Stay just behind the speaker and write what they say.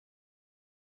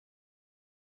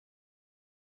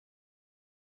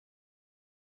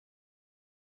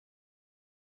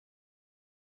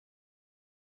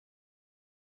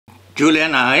Julia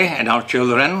and I and our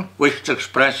children wish to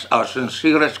express our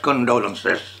sincerest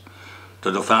condolences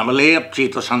to the family of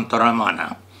Chito Sta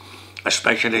Romana,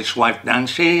 especially his wife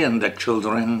Nancy and the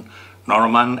children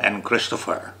Norman and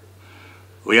Christopher.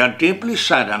 We are deeply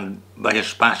saddened by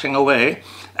his passing away.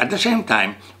 At the same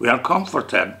time, we are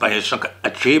comforted by his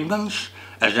achievements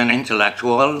as an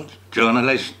intellectual,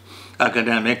 journalist,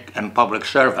 academic, and public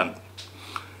servant.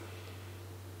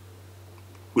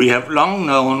 We have long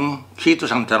known Chito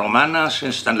Sta Romana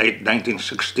since the late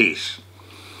 1960s,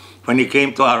 when he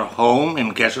came to our home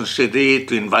in Quezon City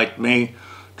to invite me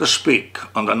to speak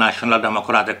on the National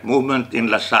Democratic Movement in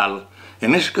LaSalle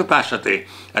in his capacity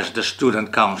as the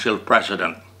Student Council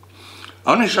President.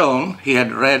 On his own, he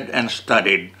had read and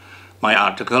studied my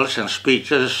articles and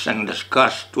speeches and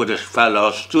discussed with his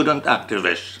fellow student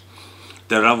activists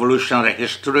the revolutionary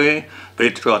history,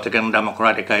 patriotic and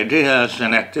democratic ideas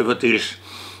and activities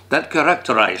that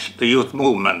characterized the youth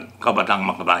movement, Kabatang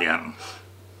Makabayan.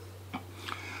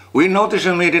 We noticed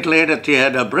immediately that he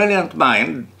had a brilliant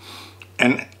mind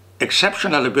and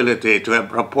exceptional ability to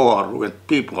have rapport with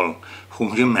people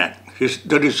whom he met,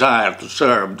 the desire to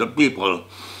serve the people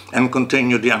and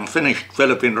continue the unfinished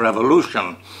Philippine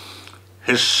Revolution,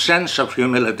 his sense of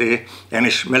humility, and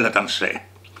his militancy.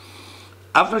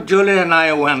 After Julia and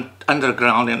I went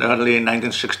underground in early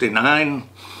 1969,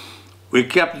 we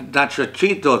kept in touch with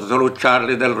Chito through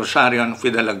Charlie Del Rosario and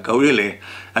Fidel Agcawili,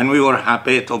 and we were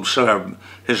happy to observe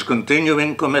his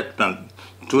continuing commitment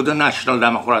to the National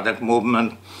Democratic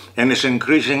Movement and his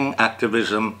increasing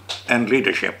activism and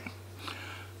leadership.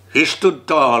 He stood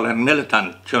tall and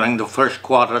militant during the first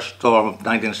quarter storm of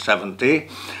 1970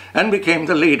 and became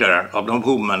the leader of the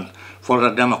movement for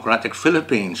the democratic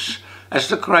Philippines as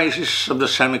the crisis of the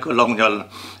semi-colonial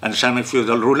and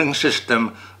semi-feudal ruling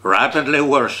system rapidly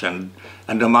worsened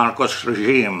and the Marcos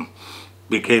regime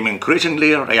became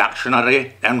increasingly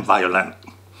reactionary and violent.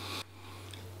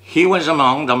 He was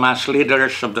among the mass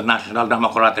leaders of the National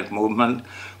Democratic Movement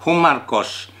whom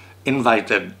Marcos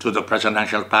invited to the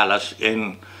presidential palace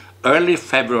in early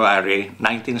February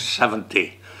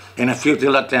 1970 in a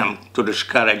futile attempt to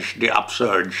discourage the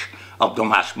upsurge of the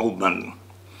mass movement.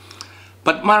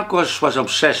 But Marcos was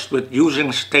obsessed with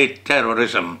using state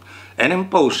terrorism and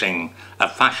imposing a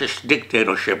fascist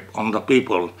dictatorship on the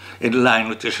people in line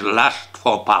with his lust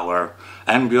for power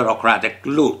and bureaucratic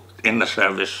loot in the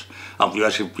service of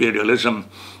U.S. imperialism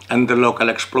and the local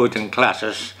exploiting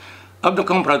classes of the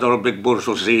comprador big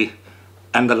bourgeoisie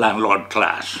and the landlord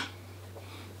class.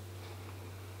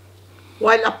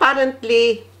 While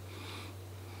apparently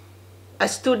a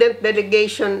student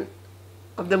delegation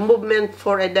of the Movement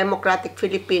for a Democratic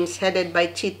Philippines headed by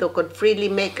Chito could freely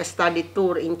make a study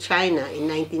tour in China in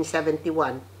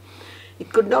 1971,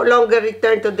 it could no longer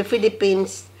return to the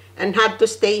Philippines and had to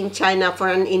stay in China for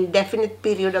an indefinite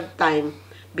period of time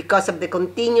because of the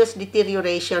continuous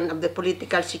deterioration of the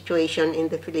political situation in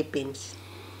the Philippines.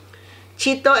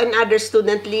 Chito and other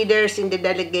student leaders in the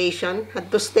delegation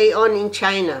had to stay on in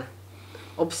China,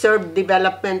 observe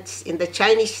developments in the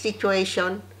Chinese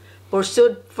situation,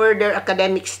 pursued further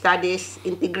academic studies,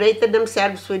 integrated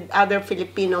themselves with other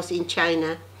Filipinos in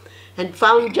China, and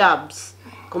found jobs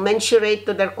commensurate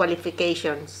to their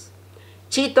qualifications.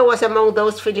 Chito was among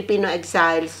those Filipino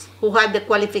exiles who had the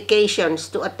qualifications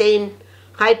to attain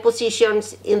high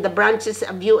positions in the branches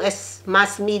of U.S.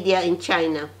 mass media in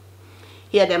China.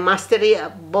 He had a mastery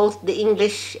of both the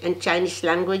English and Chinese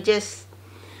languages,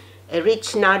 a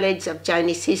rich knowledge of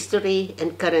Chinese history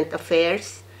and current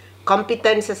affairs,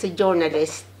 competence as a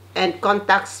journalist, and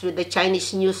contacts with the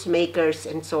Chinese newsmakers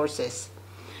and sources.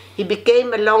 He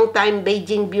became a long-time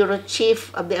Beijing bureau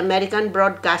chief of the American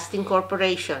Broadcasting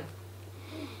Corporation.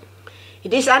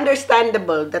 It is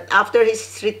understandable that after his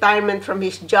retirement from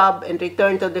his job and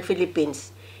return to the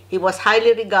Philippines, he was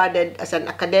highly regarded as an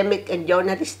academic and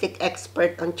journalistic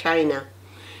expert on China.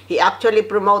 He actually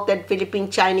promoted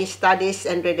Philippine-Chinese studies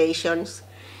and relations,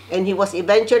 and he was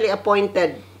eventually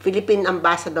appointed Philippine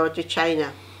ambassador to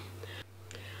China.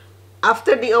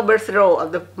 After the overthrow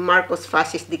of the Marcos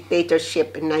fascist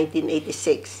dictatorship in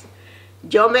 1986,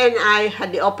 Jome and I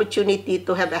had the opportunity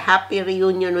to have a happy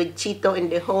reunion with Chito in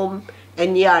the home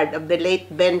and yard of the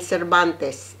late Ben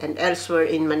Cervantes and elsewhere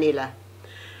in Manila.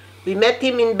 We met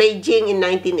him in Beijing in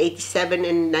 1987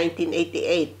 and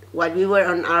 1988 while we were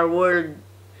on our World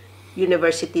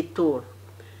University tour.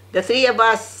 The three of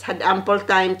us had ample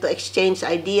time to exchange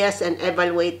ideas and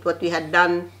evaluate what we had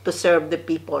done to serve the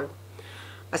people.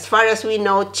 As far as we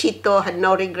know, Chito had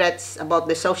no regrets about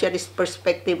the socialist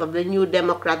perspective of the new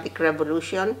democratic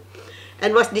revolution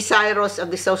and was desirous of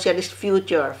the socialist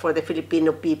future for the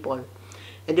Filipino people.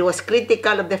 and he was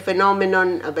critical of the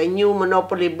phenomenon of a new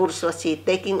monopoly bourgeoisie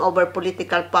taking over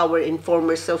political power in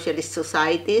former socialist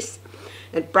societies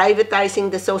and privatizing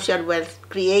the social wealth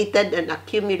created and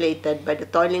accumulated by the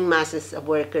toiling masses of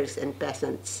workers and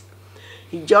peasants.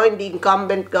 He joined the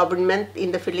incumbent government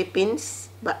in the Philippines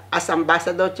as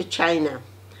ambassador to China,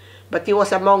 but he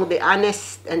was among the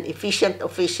honest and efficient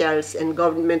officials and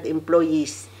government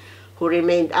employees who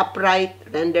remained upright,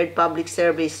 rendered public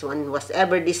service, and was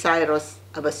ever desirous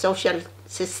of a social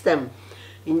system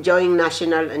enjoying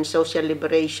national and social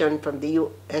liberation from the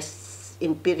U.S.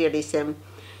 imperialism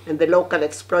and the local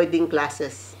exploiting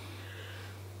classes.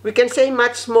 We can say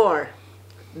much more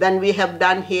than we have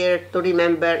done here to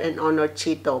remember and honor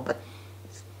Chito, but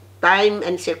time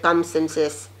and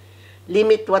circumstances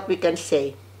limit what we can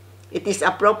say. It is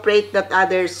appropriate that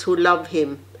others who love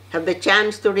him have the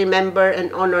chance to remember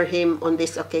and honor him on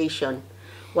this occasion.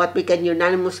 What we can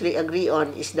unanimously agree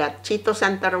on is that Chito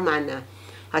Santa Romana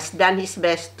has done his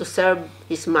best to serve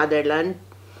his motherland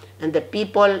and the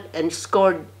people and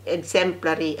scored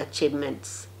exemplary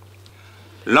achievements.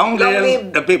 Long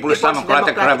live the People's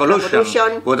Democratic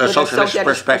Revolution with a socialist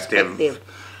perspective.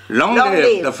 Long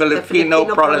live the Filipino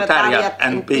proletariat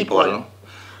and people.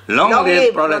 Long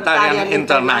live proletarian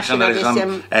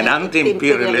internationalism and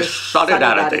anti-imperialist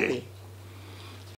solidarity.